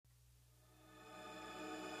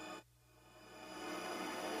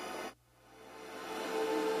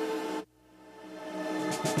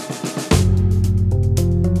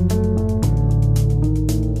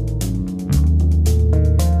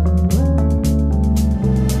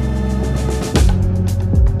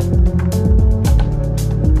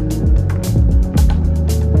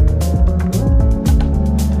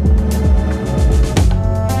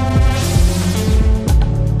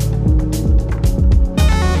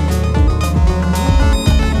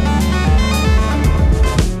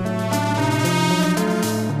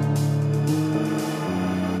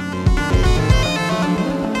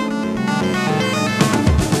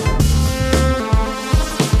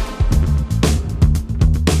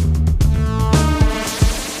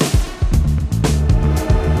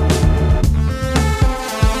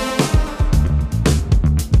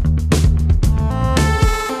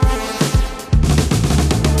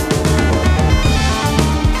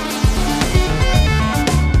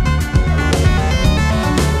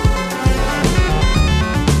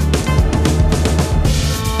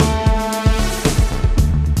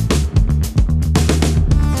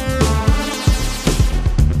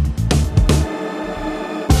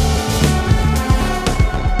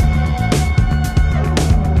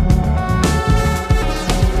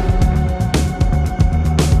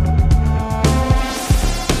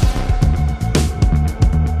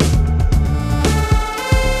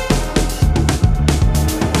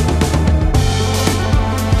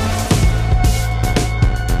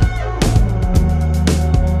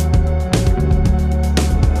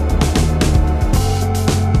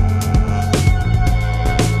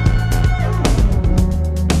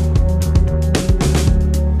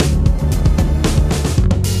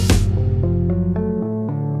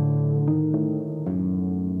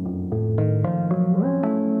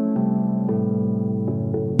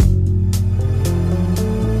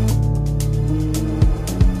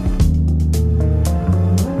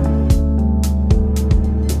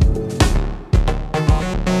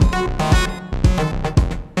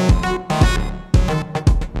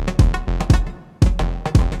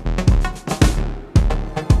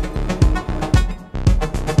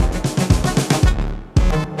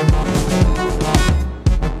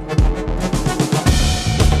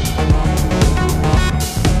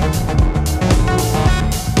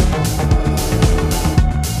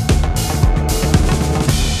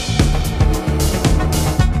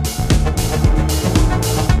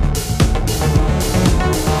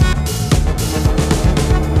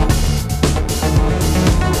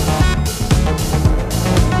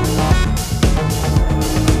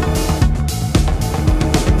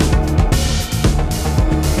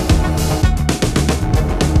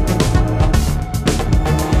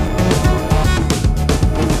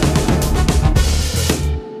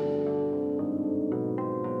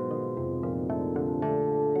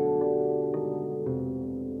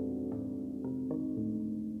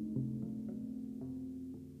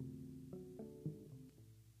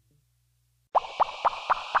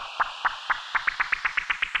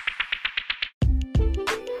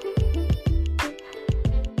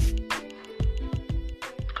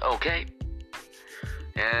Okay,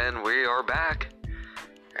 and we are back.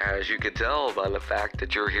 As you can tell by the fact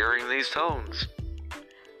that you're hearing these tones,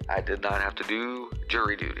 I did not have to do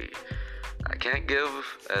jury duty. I can't give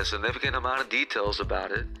a significant amount of details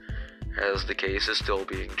about it, as the case is still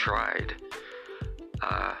being tried.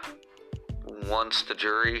 Once the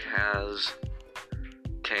jury has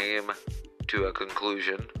came to a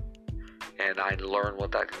conclusion, and I learned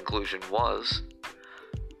what that conclusion was,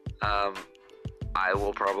 I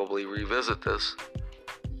will probably revisit this.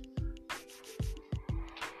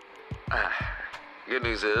 Good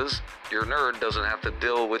news is, your nerd doesn't have to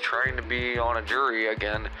deal with trying to be on a jury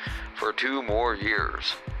again for 2 more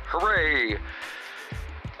years. Hooray!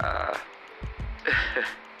 But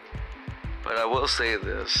I will say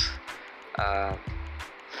this.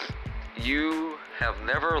 You have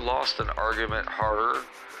never lost an argument harder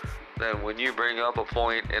than when you bring up a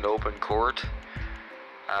point in open court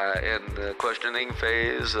in the questioning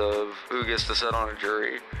phase of who gets to sit on a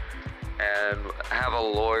jury, and have a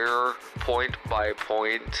lawyer point by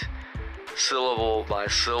point, syllable by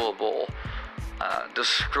syllable,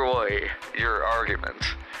 destroy your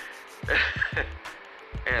argument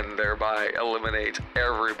and thereby eliminate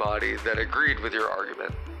everybody that agreed with your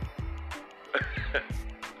argument.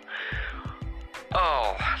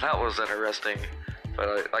 Oh, that was interesting.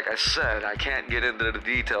 But like I said, I can't get into the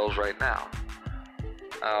details right now.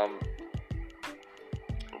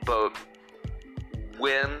 But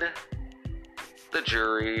when the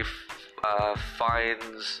jury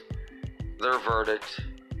finds their verdict,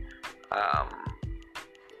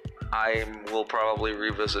 I will probably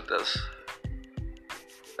revisit this,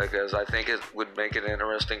 because I think it would make an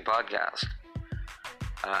interesting podcast.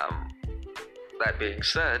 That being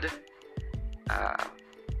said,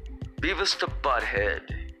 Beavis to Butthead,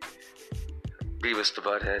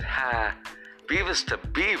 Beavis to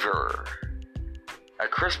Beaver, a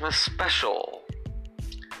Christmas special,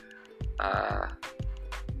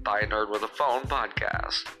 by Nerd with a Phone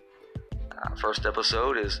podcast. First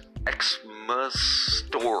episode is Xmas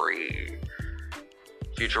Story,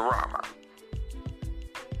 Futurama.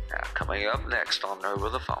 Coming up next on Nerd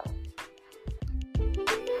with a Phone.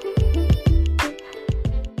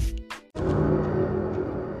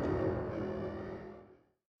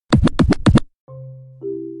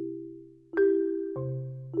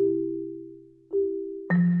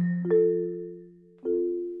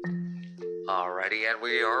 Alrighty, and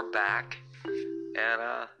we are back, and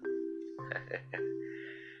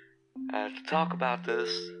to talk about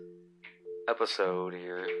this episode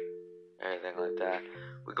here, anything like that,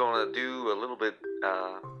 we're going to do a little bit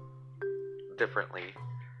differently.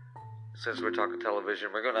 Since we're talking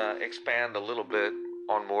television, we're going to expand a little bit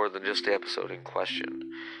on more than just the episode in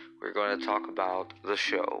question. We're going to talk about the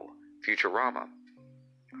show Futurama.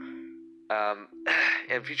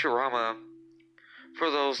 And Futurama, for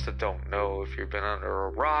those that don't know, if you've been under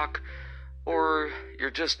a rock or you're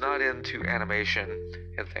just not into animation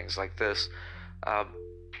and things like this,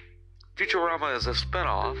 Futurama is a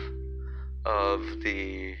spin-off of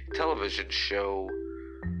the television show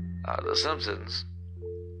The Simpsons,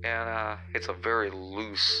 and it's a very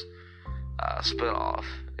loose spin-off.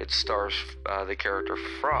 It stars the character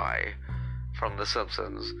Fry from The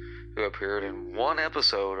Simpsons, who appeared in one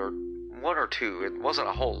episode, or 1 or 2, it wasn't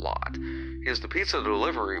a whole lot. He is the pizza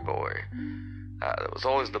delivery boy that was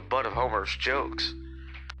always the butt of Homer's jokes.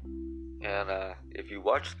 And if you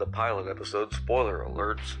watch the pilot episode, spoiler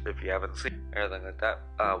alerts if you haven't seen anything like that,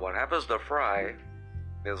 what happens to Fry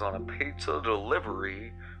is on a pizza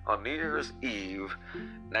delivery on New Year's Eve,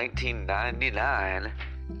 1999,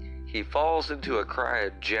 he falls into a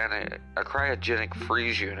cryogenic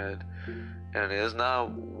freeze unit and is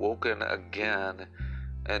not woken again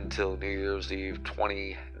until New Year's Eve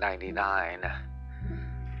 2099,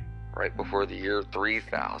 right before the year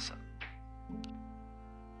 3000.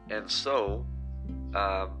 And so,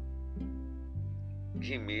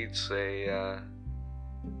 he meets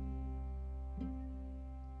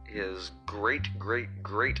his great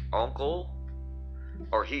uncle,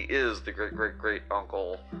 or he is the great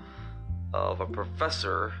uncle of a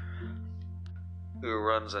professor who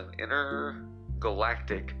runs an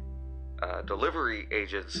intergalactic delivery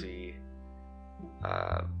agency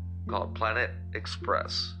called Planet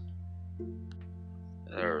Express.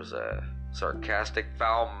 There's a sarcastic,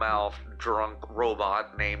 foul-mouthed, drunk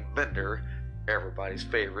robot named Bender, everybody's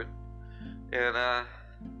favorite, and a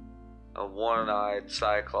one-eyed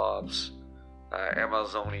Cyclops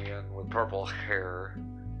Amazonian with purple hair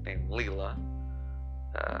named Leela,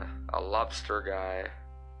 a lobster guy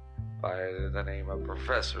by the name of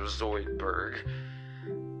Professor Zoidberg,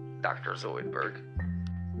 Dr. Zoidberg.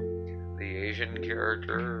 the Asian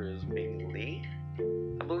character is Ming Lee,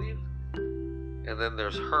 I believe. And then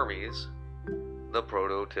there's Hermes, the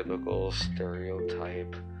prototypical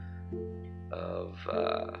stereotype of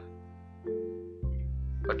a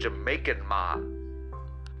Jamaican man.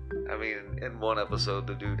 I mean, in one episode,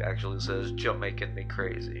 the dude actually says, "Jamaican me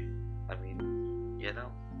crazy." I mean, you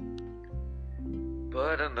know.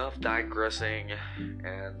 But enough digressing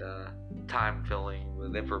and time filling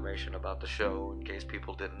with information about the show in case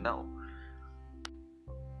people didn't know.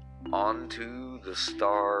 On to the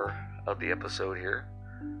star of the episode here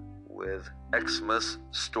with Xmas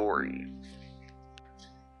Story.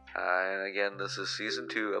 And again, this is season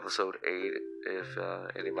 2, episode 8. If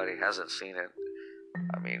anybody hasn't seen it,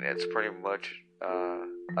 I mean, it's pretty much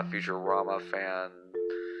a Futurama fan.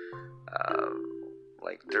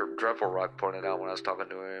 Like Dreadful Rock pointed out when I was talking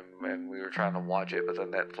to him, and we were trying to watch it, but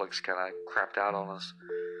then Netflix kind of crapped out on us.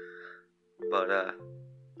 But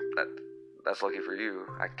that's lucky for you.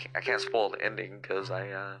 I can't spoil the ending because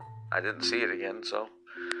I didn't see it again, so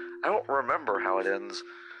I don't remember how it ends.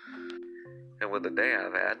 And with the day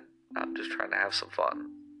I've had, I'm just trying to have some fun.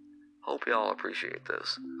 Hope y'all appreciate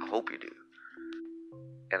this. I hope you do.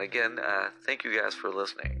 And again, thank you guys for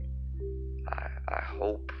listening. I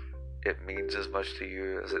hope it means as much to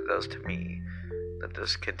you as it does to me that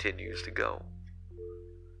this continues to go.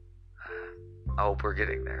 I hope we're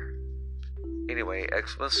getting there. Anyway,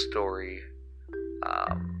 Xmas Story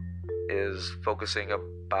is focusing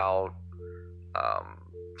about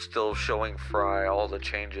still showing Fry all the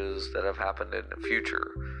changes that have happened in the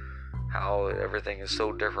future, how everything is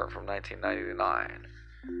so different from 1999,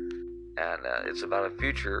 and it's about a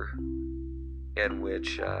future in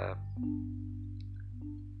which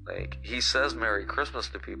like he says Merry Christmas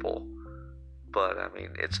to people, but I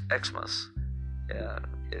mean it's Xmas. Yeah,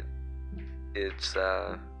 it's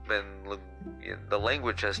been, the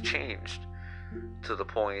language has changed to the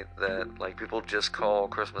point that like people just call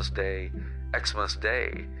Christmas Day Xmas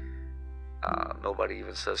Day. Nobody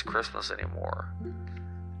even says Christmas anymore.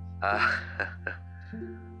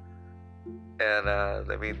 And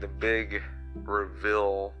I mean the big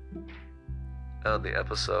reveal of the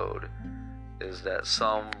episode is that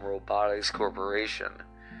some robotics corporation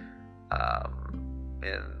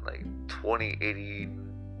in like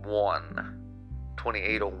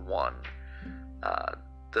 2801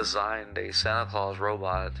 designed a Santa Claus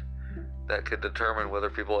robot that could determine whether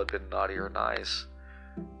people had been naughty or nice,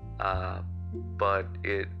 but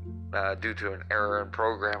it due to an error in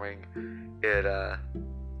programming, it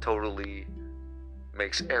totally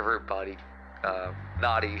makes everybody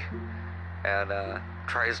naughty and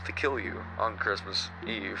tries to kill you on Christmas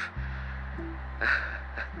Eve.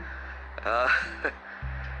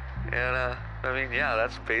 And I mean, yeah,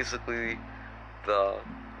 that's basically the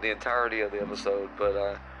entirety of the episode.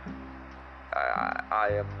 But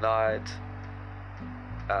I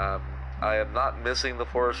am not missing the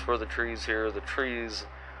forest for the trees here. The trees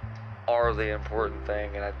are the important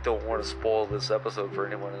thing, and I don't want to spoil this episode for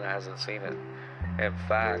anyone that hasn't seen it. In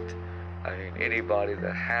fact, I mean, anybody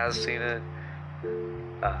that has seen it,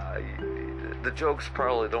 the jokes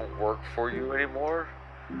probably don't work for you anymore,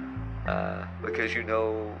 because you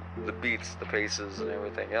know the beats, the paces, and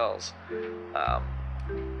everything else.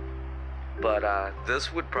 But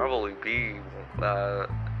this would probably be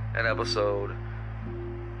an episode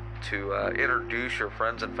to introduce your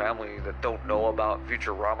friends and family that don't know about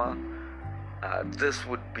Futurama. This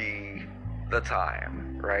would be the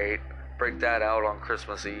time, right? Break that out on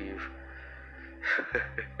Christmas Eve.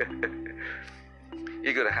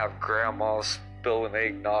 You're gonna have grandma spilling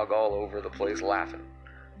eggnog all over the place laughing.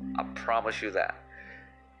 I promise you that.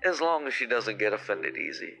 As long as she doesn't get offended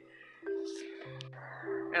easy.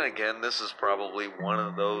 And again, this is probably one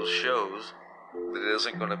of those shows that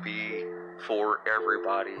isn't going to be for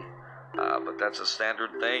everybody. But that's a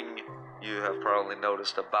standard thing you have probably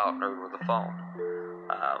noticed about Nerd with a Phone.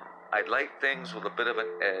 I like things with a bit of an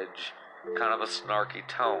edge, kind of a snarky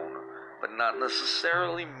tone, but not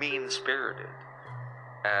necessarily mean-spirited.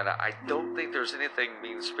 And I don't think there's anything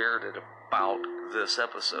mean-spirited about this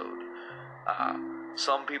episode.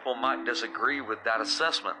 Some people might disagree with that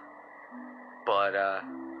assessment, but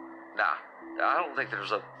nah, I don't think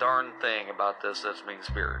there's a darn thing about this that's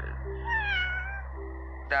mean-spirited.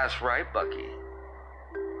 That's right, Bucky.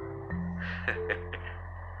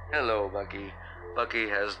 Hello, Bucky. Bucky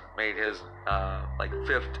has made his like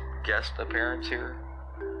 5th guest appearance here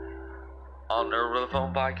on Nerd with a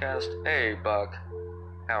Phone podcast. Hey, Buck,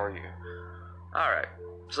 how are you? All right,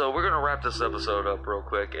 so we're gonna wrap this episode up real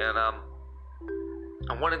quick, and I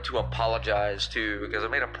wanted to apologize too, because I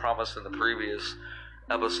made a promise in the previous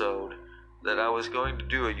episode that I was going to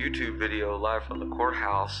do a YouTube video live from the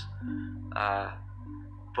courthouse, but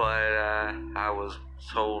I was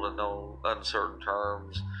told in no uncertain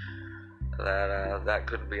terms that that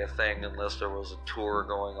couldn't be a thing unless there was a tour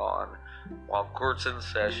going on while court's in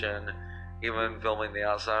session. Even filming the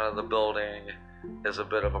outside of the building is a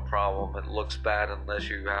bit of a problem. It looks bad unless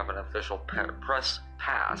you have an official press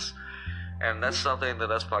pass, and that's something that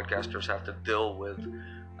us podcasters have to deal with,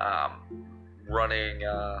 running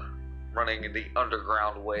the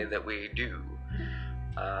underground way that we do.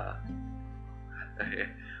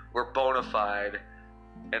 We're bona fide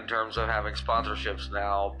in terms of having sponsorships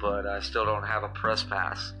now, but I still don't have a press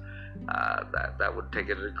pass. That would take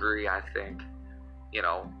a degree, I think.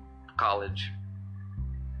 College,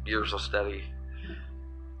 years of study,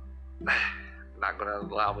 not going to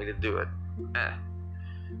allow me to do it.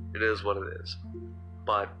 It is what it is.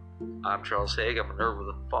 But I'm Charles Haig. I'm a nerd with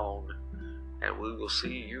a phone, and we will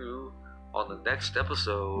see you on the next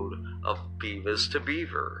episode of Beavis to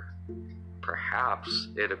Beaver. Perhaps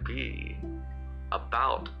it'll be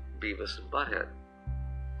about Beavis and Butthead.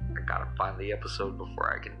 I gotta find the episode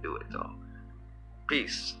before I can do it, though.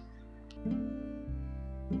 Peace.